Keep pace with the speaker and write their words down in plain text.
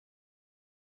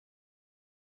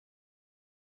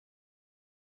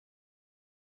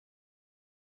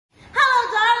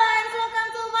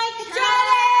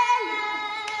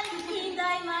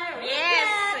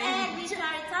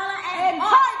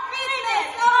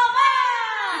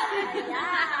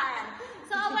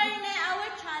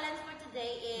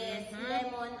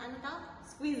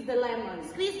Squeeze the lemon.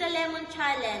 Squeeze the lemon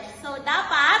challenge. So,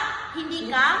 dapat, hindi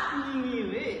ka,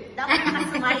 dapat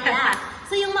nakasumaya.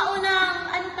 So, yung maunang,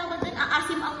 ano tawag dun,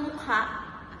 aasim ang mukha.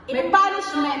 May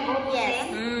punishment.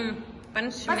 Yes.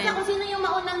 Punishment. Basta kung sino yung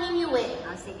maunang niniwi.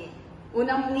 Sige.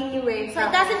 Unang niniwi. So, it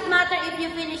doesn't matter if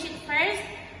you finish it first.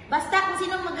 Basta kung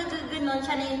sino magagaganon,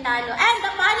 siya na yung talo. And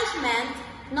the punishment,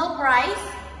 no prize.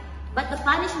 But the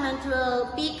punishment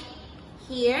will pick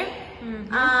here.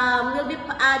 Will be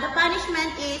the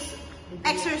punishment is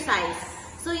exercise.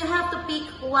 So you have to pick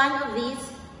one of these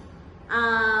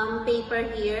paper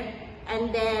here, and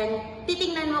then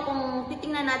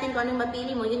titingnan natin kung anong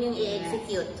mapili mo, yun yung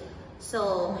i-execute.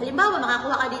 So halimbawa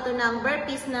makakuha ka dito ng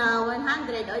burpees na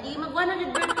 100, o di mag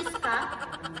 100 burpees ka.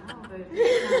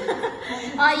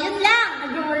 Yun lang.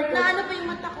 Na ano pa yung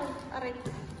mata ko? Aray.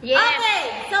 Yes.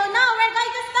 Okay, so now we're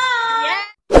going to start. Yes.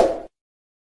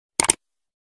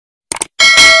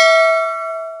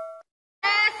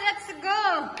 Let's go.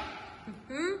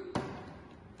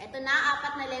 Ito na,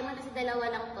 4 na lemon kasi 2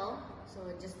 lang to. So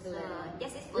just do it.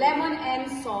 Yes, it's lemon and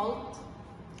salt.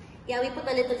 Yeah, we put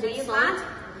a little bit salt.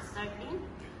 Starting.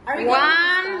 Are we 1,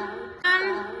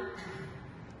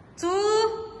 2,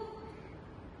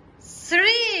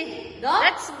 3. Go.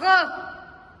 Let's go.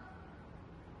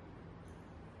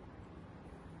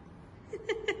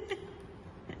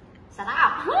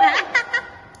 Sarap!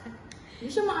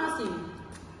 Hindi siya maasim.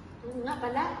 Oo nga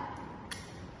pala.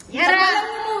 Yara.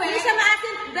 Hindi siya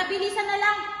maasin. Dabilisan na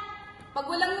lang. Pag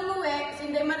walang umuwi, si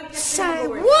Inday Marikyat Say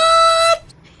umuwi. what?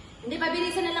 Hindi,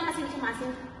 pabilisan na lang kasi hindi siya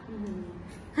maasin.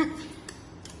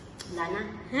 Wala na.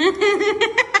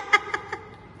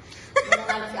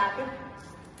 Wala si ate.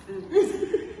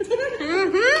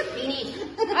 Finish.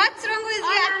 What's wrong with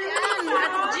you,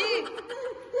 Ate G?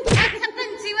 What's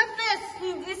happened? See what's this?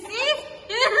 You see?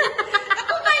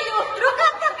 Ako kayo! Look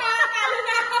at the Akala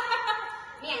na!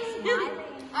 May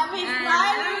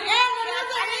smile.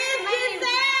 May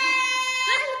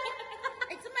smile.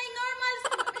 It's my normal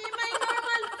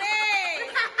face.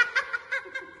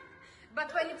 But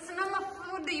when it's normal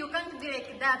food, you can't be like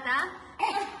that, huh?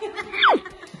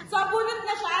 So, bunot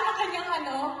na siya na kanyang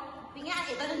ano. Tinga,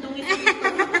 ito nung dungis dito.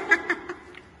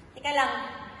 Teka lang.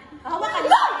 Hawakan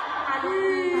mo!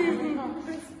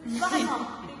 Bakit mo?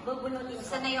 Bubunutin ko.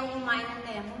 Sana yung umain ng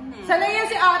lemon eh. Sana yan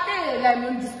si ate.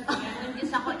 Lemon juice. Lemon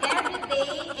juice ako every day,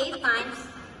 8 times.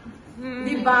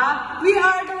 Diba? We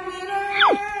are the winner!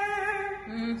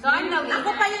 So, ano? Ako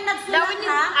pa yung nagsulat,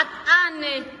 ha? At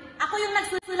ane. Ako yung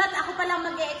nagsusulat, ako pa lang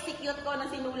mag-e-execute ko na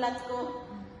sinulat ko.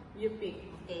 You pick.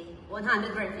 Okay,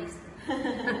 100 burpees.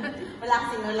 Wala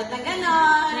akong sinulat na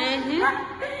gano'n. And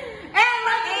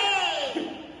Okay!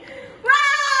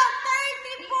 Wow!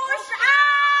 30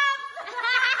 push-ups!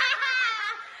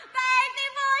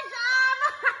 30 push-ups!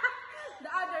 the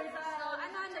other So, side.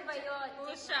 ano ba yun?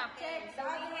 Push up. Check. So,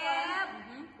 we have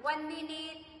 1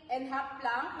 minute. And half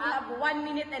plank. We have 1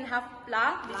 minute and half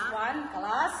plank. This one,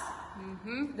 class.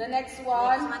 The next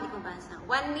one.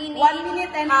 1 minute. 1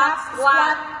 minute and half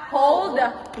squat. Hold.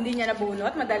 Hindi niya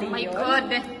nabunot. Madali Oh my yun.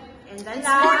 God. And the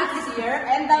last is here.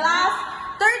 And the last,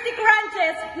 30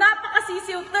 crunches.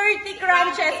 Napakasisiw, 30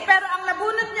 crunches. Pero ang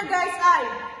nabunot niya guys ay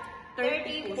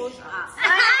 30 push-ups.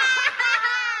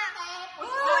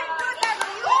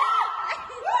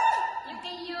 You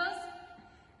can use.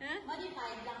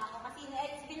 Modified lang ako kasi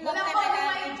it's been Wala long ko time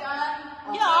naman na dyan.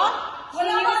 Yeah.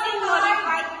 Wala She ba using ito?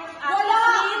 modified push-up. Wala.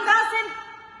 It doesn't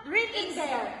written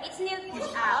there. It's new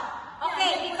push up.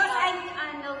 Okay, because I'm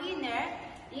the winner,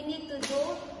 you need to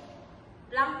do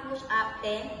plank push up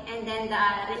 10, and then the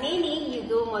remaining you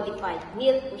do modified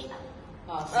kneel push up.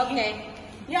 Okay.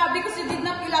 Yeah, because you did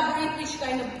not elaborate which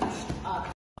kind of push-up.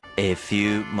 A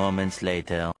few moments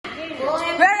later.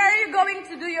 Where are you going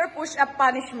to do your push-up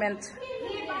punishment?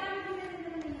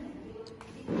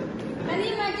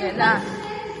 Yan na.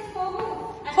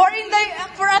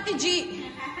 For Ate G.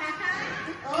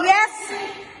 Yes!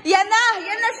 Yan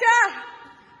na siya!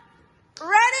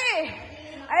 Ready!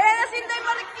 Ayan na si Inday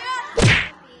Marikyat!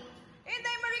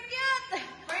 Inday Marikyat!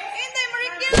 Inday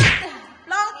Marikyat!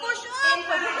 Long push-up!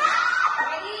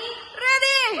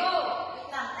 Ready! Go! Wait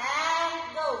lang.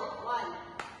 And go. 1.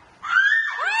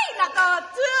 Ay! Nako!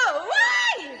 2!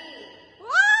 Why?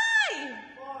 Why?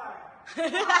 4. 5.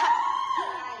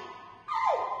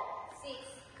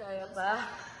 6. Kaya ba?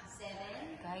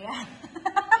 7. Kaya. 8.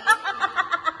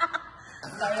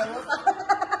 Kaya mo pa.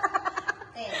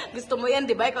 10. Gusto mo yan,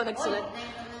 di ba? Ikaw nagsulat.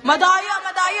 Madaya!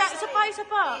 Isa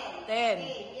pa. 10.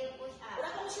 Kneel push up. Wala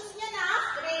kong shoes niya na.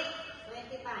 Straight.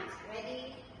 20 times.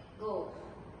 Ready? Go.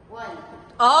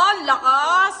 1. Oh,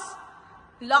 lakas!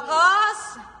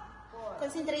 Lakas! 4.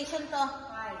 Concentration to.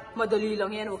 5. Madali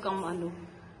lang yan, huwag kang ano.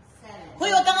 Hoy,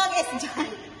 huwag kang mag-S dyan.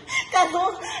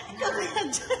 Kago yan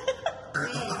dyan.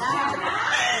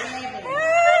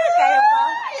 Kaya pa?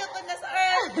 Ayoko na sa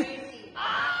earth.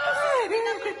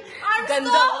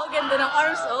 Ganda, oh. Ganda ng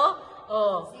arms, oh.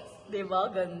 Oh, di ba?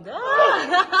 Ganda.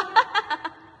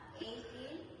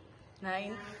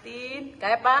 19.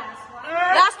 Kaya pa?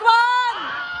 Last one!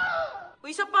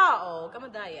 Uy, isa pa. Oh,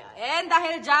 kamadaya. And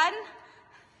dahil dyan,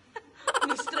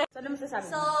 mistress. Ano masasabi?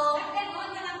 So,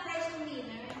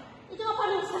 ito ka pa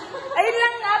rin sa... Ayun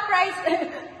lang nga, price.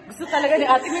 Gusto talaga ni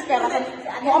ate may pera.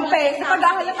 Mukhang pera.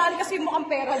 Pag-ahalataan kasi mukhang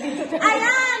pera dito.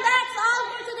 Ayan, that's all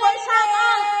for today's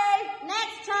shoutout.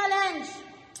 Next challenge.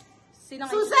 Sino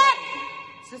nga- Suzette!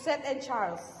 Suzette and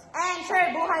Charles. And Sir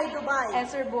Buhay Dubai. And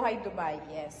Sir Buhay Dubai,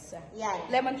 yes. Yan.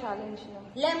 Lemon challenge, no?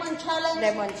 Lemon challenge.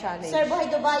 Lemon challenge. Sir Buhay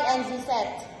Dubai and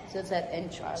Suzette. Suzette and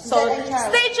Charles. Suzette and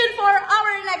Charles. Stay tuned for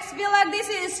our next vlog.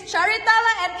 This is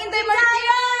Charietala and Inday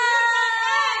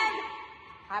Marikyat.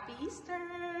 Happy Easter!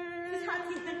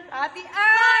 Happy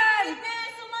Ann!